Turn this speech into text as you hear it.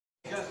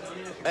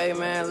Hey,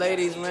 man,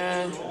 ladies,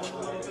 man.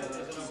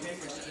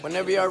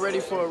 Whenever y'all ready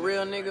for a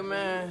real nigga,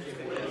 man,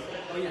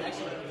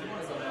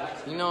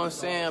 you know what I'm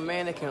saying? A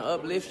man that can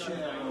uplift you.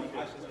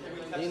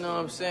 You know what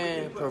I'm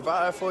saying?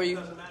 Provide for you.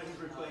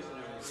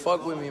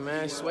 Fuck with me,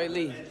 man. Swae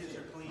Lee.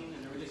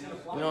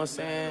 You know what I'm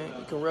saying?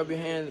 You can rub your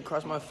hand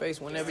across my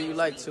face whenever you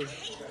like to.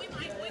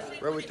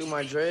 Rub it through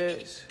my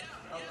dreads.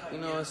 You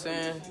know what I'm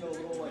saying?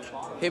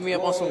 Hit me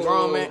up on some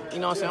grown man. You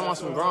know what I'm saying? I'm on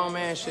some grown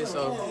man shit,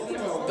 so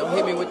don't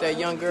hit me with that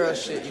young girl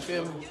shit. You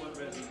feel me?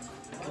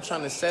 I'm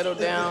trying to settle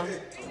down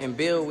and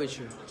build with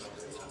you.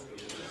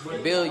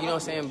 Build, you know what I'm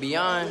saying,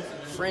 beyond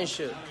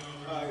friendship.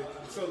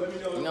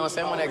 You know what I'm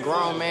saying? I'm on that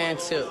grown man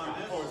tip.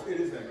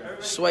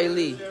 Swae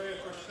Lee.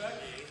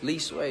 Lee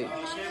Swae.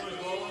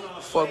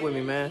 Fuck with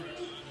me, man.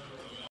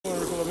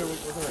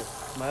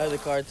 My other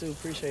car too.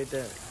 Appreciate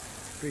that.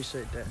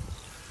 Appreciate that.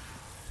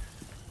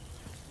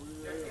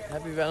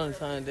 Happy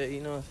Valentine's Day,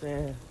 you know what I'm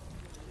saying?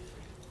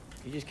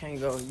 You just can't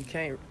go, you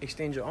can't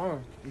extend your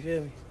arm. You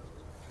feel me?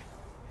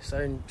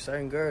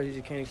 Certain girls, you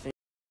just can't extend